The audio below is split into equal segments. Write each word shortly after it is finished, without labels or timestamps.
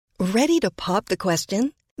Ready to pop the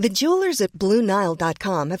question? The jewelers at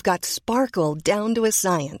BlueNile.com have got sparkle down to a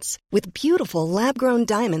science with beautiful lab-grown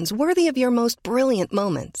diamonds worthy of your most brilliant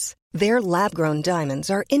moments. Their lab-grown diamonds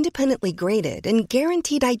are independently graded and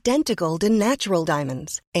guaranteed identical to natural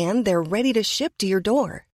diamonds, and they're ready to ship to your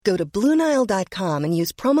door. Go to BlueNile.com and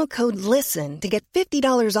use promo code LISTEN to get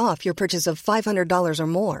 $50 off your purchase of $500 or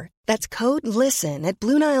more. That's code LISTEN at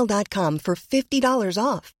BlueNile.com for $50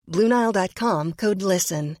 off. BlueNile.com, code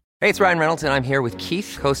LISTEN. Hey, it's Ryan Reynolds, and I'm here with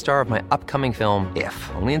Keith, co-star of my upcoming film,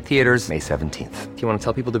 If, only in theaters May 17th. Do you want to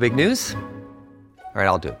tell people the big news? All right,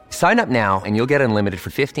 I'll do it. Sign up now and you'll get unlimited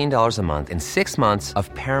for $15 a month and 6 months of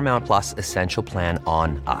Paramount Plus Essential Plan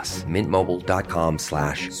on us.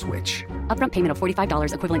 MintMobile.com/switch. Upfront payment of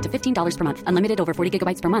 $45 equivalent to $15 per month. Unlimited over 40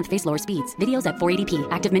 gigabytes per month. Face lower speeds. Videos at 480p.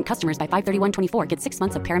 Active Mint customers by 531.24 get 6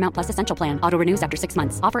 months of Paramount Plus Essential Plan. Auto renews after 6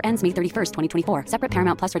 months. Offer ends May 31st, 2024. Separate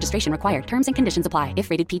Paramount Plus registration required. Terms and conditions apply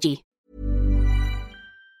if rated PG.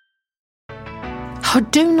 Har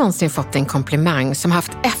du någonsin fått en komplimang som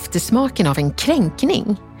haft eftersmaken av en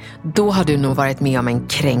kränkning? Då har du nog varit med om en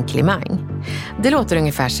kränklimang. Det låter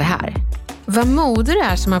ungefär så här. Vad modig du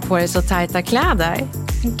är som har på dig så tajta kläder.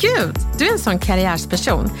 Gud, du är en sån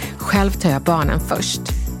karriärsperson. Själv tar jag barnen först.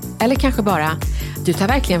 Eller kanske bara, du tar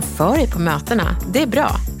verkligen för dig på mötena. Det är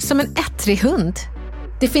bra. Som en ettrig hund.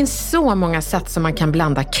 Det finns så många sätt som man kan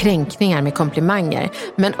blanda kränkningar med komplimanger,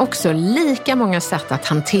 men också lika många sätt att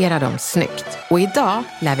hantera dem snyggt. Och idag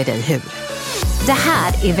lär vi dig hur. Det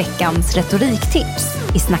här är veckans retoriktips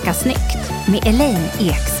i Snacka snyggt med Elaine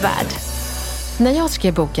Eksvärd. När jag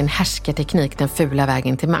skrev boken Härskarteknik, den fula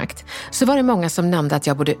vägen till makt, så var det många som nämnde att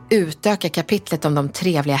jag borde utöka kapitlet om de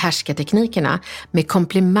trevliga härskarteknikerna med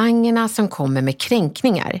komplimangerna som kommer med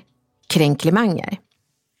kränkningar. Kränklimanger.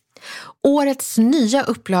 Årets nya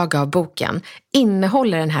upplaga av boken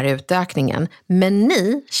innehåller den här utökningen, men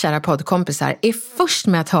ni, kära poddkompisar, är först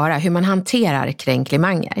med att höra hur man hanterar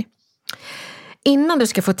kränklimanger. Innan du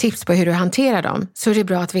ska få tips på hur du hanterar dem så är det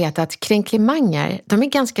bra att veta att kränklimanger, de är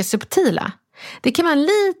ganska subtila. Det kan vara en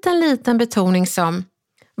liten betoning som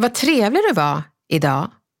vad trevlig du var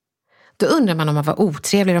idag. Då undrar man om man var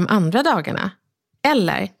otrevlig de andra dagarna.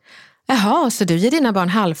 Eller, jaha, så du ger dina barn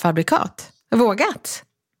halvfabrikat. Vågat.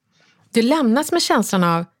 Du lämnas med känslan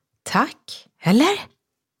av tack, eller?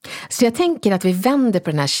 Så jag tänker att vi vänder på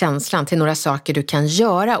den här känslan till några saker du kan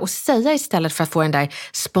göra och säga istället för att få den där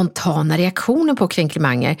spontana reaktionen på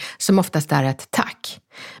kränklimanger som oftast är ett tack.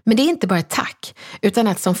 Men det är inte bara ett tack, utan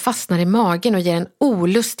ett som fastnar i magen och ger en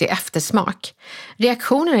olustig eftersmak.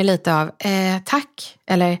 Reaktionen är lite av tack,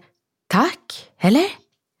 eller tack, eller?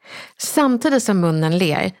 Samtidigt som munnen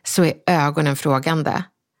ler så är ögonen frågande.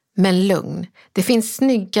 Men lugn, det finns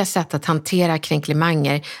snygga sätt att hantera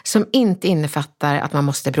kränklimanger som inte innefattar att man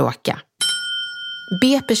måste bråka.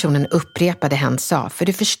 Be personen upprepa det hen sa, för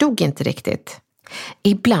du förstod inte riktigt.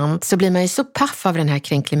 Ibland så blir man ju så paff av den här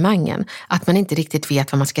kränklimangen att man inte riktigt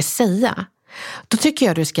vet vad man ska säga. Då tycker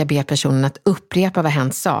jag du ska be personen att upprepa vad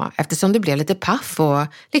hen sa, eftersom du blev lite paff och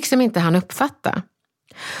liksom inte hann uppfatta.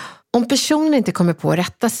 Om personen inte kommer på att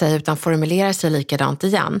rätta sig utan formulerar sig likadant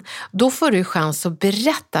igen, då får du chans att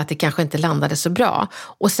berätta att det kanske inte landade så bra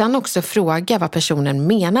och sen också fråga vad personen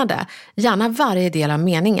menade. Gärna varje del av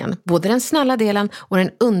meningen, både den snälla delen och den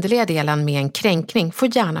underliga delen med en kränkning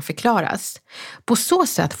får gärna förklaras. På så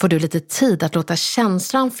sätt får du lite tid att låta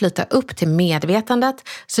känslan flyta upp till medvetandet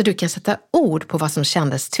så du kan sätta ord på vad som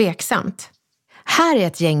kändes tveksamt. Här är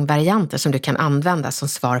ett gäng varianter som du kan använda som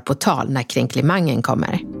svar på tal när kränklimangen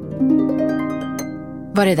kommer.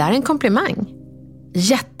 Var det där en komplimang?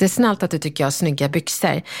 Jättesnällt att du tycker jag har snygga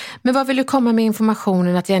byxor. Men vad vill du komma med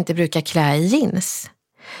informationen att jag inte brukar klä i jeans?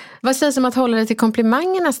 Vad sägs om att hålla dig till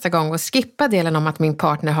komplimangen nästa gång och skippa delen om att min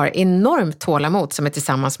partner har enormt tålamod som är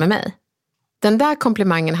tillsammans med mig? Den där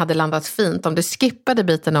komplimangen hade landat fint om du skippade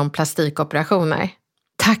biten om plastikoperationer.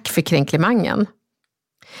 Tack för kränklimangen.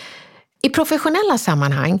 I professionella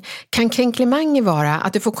sammanhang kan kränklimanger vara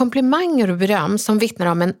att du får komplimanger och beröm som vittnar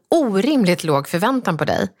om en orimligt låg förväntan på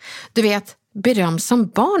dig. Du vet, beröm som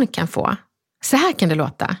barn kan få. Så här kan det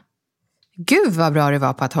låta. Gud vad bra du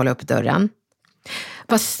var på att hålla upp dörren.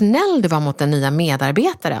 Vad snäll du var mot den nya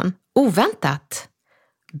medarbetaren. Oväntat.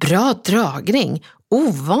 Bra dragning.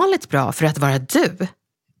 Ovanligt bra för att vara du.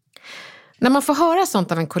 När man får höra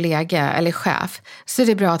sånt av en kollega eller chef så är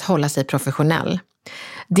det bra att hålla sig professionell.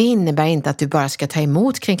 Det innebär inte att du bara ska ta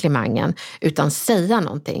emot kränklimangen utan säga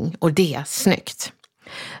någonting, och det är snyggt.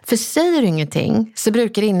 För säger du ingenting så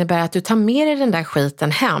brukar det innebära att du tar med dig den där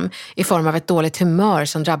skiten hem i form av ett dåligt humör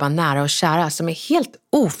som drabbar nära och kära som är helt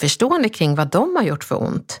oförstående kring vad de har gjort för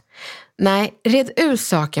ont. Nej, red ur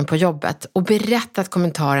saken på jobbet och berätta att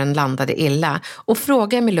kommentaren landade illa och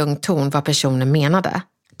fråga med lugn ton vad personen menade.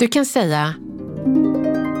 Du kan säga: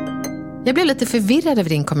 jag blev lite förvirrad över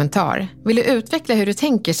din kommentar. Vill du utveckla hur du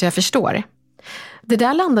tänker så jag förstår? Det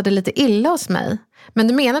där landade lite illa hos mig, men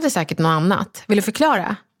du menade säkert något annat. Vill du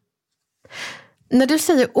förklara? När du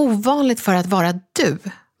säger ovanligt för att vara du,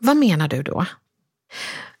 vad menar du då?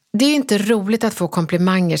 Det är ju inte roligt att få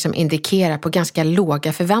komplimanger som indikerar på ganska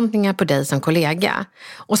låga förväntningar på dig som kollega.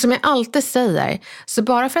 Och som jag alltid säger, så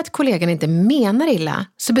bara för att kollegan inte menar illa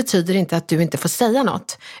så betyder det inte att du inte får säga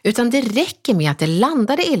något. Utan det räcker med att det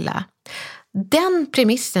landade illa. Den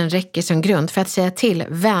premissen räcker som grund för att säga till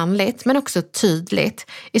vänligt men också tydligt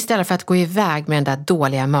istället för att gå iväg med den där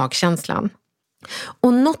dåliga magkänslan.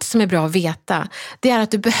 Och något som är bra att veta, det är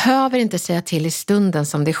att du behöver inte säga till i stunden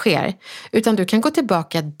som det sker, utan du kan gå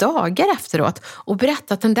tillbaka dagar efteråt och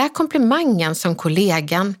berätta att den där komplimangen som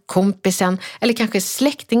kollegan, kompisen eller kanske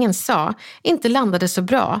släktingen sa inte landade så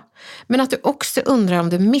bra, men att du också undrar om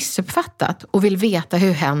du missuppfattat och vill veta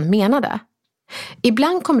hur hen menade.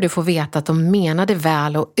 Ibland kommer du få veta att de menade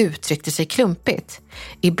väl och uttryckte sig klumpigt.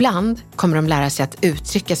 Ibland kommer de lära sig att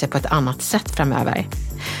uttrycka sig på ett annat sätt framöver.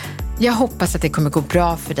 Jag hoppas att det kommer gå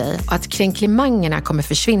bra för dig och att kränklimangerna kommer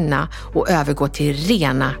försvinna och övergå till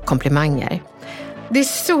rena komplimanger. Det är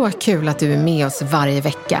så kul att du är med oss varje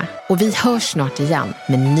vecka och vi hörs snart igen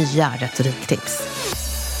med nya retoriktips.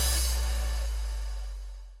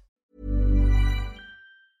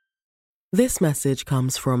 This message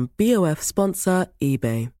comes from BOF sponsor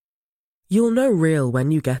eBay. You'll know real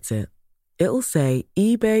when you get it. It'll say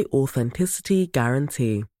eBay Authenticity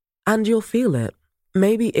Guarantee. And you'll feel it.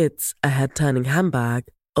 Maybe it's a head-turning handbag,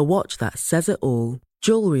 a watch that says it all,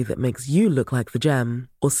 jewelry that makes you look like the gem,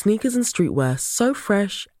 or sneakers and streetwear so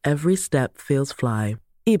fresh every step feels fly.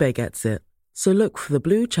 eBay gets it. So look for the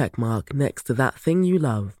blue check mark next to that thing you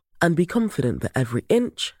love and be confident that every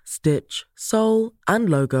inch, stitch, sole, and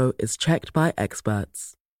logo is checked by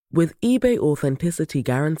experts. With eBay Authenticity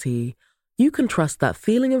Guarantee, you can trust that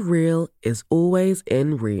feeling of real is always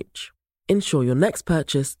in reach. Ensure your next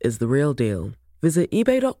purchase is the real deal. Visit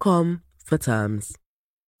ebay.com for terms.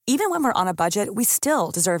 Even when we're on a budget, we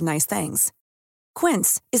still deserve nice things.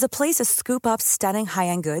 Quince is a place to scoop up stunning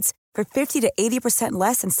high-end goods for 50 to 80%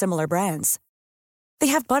 less than similar brands. They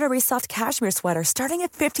have buttery soft cashmere sweaters starting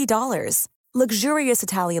at $50, luxurious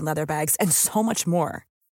Italian leather bags, and so much more.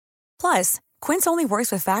 Plus, Quince only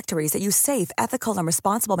works with factories that use safe, ethical, and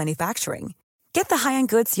responsible manufacturing. Get the high-end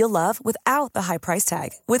goods you'll love without the high price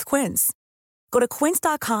tag with Quince. Go to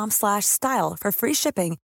quince.com/style for free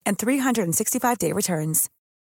shipping and 365-day returns.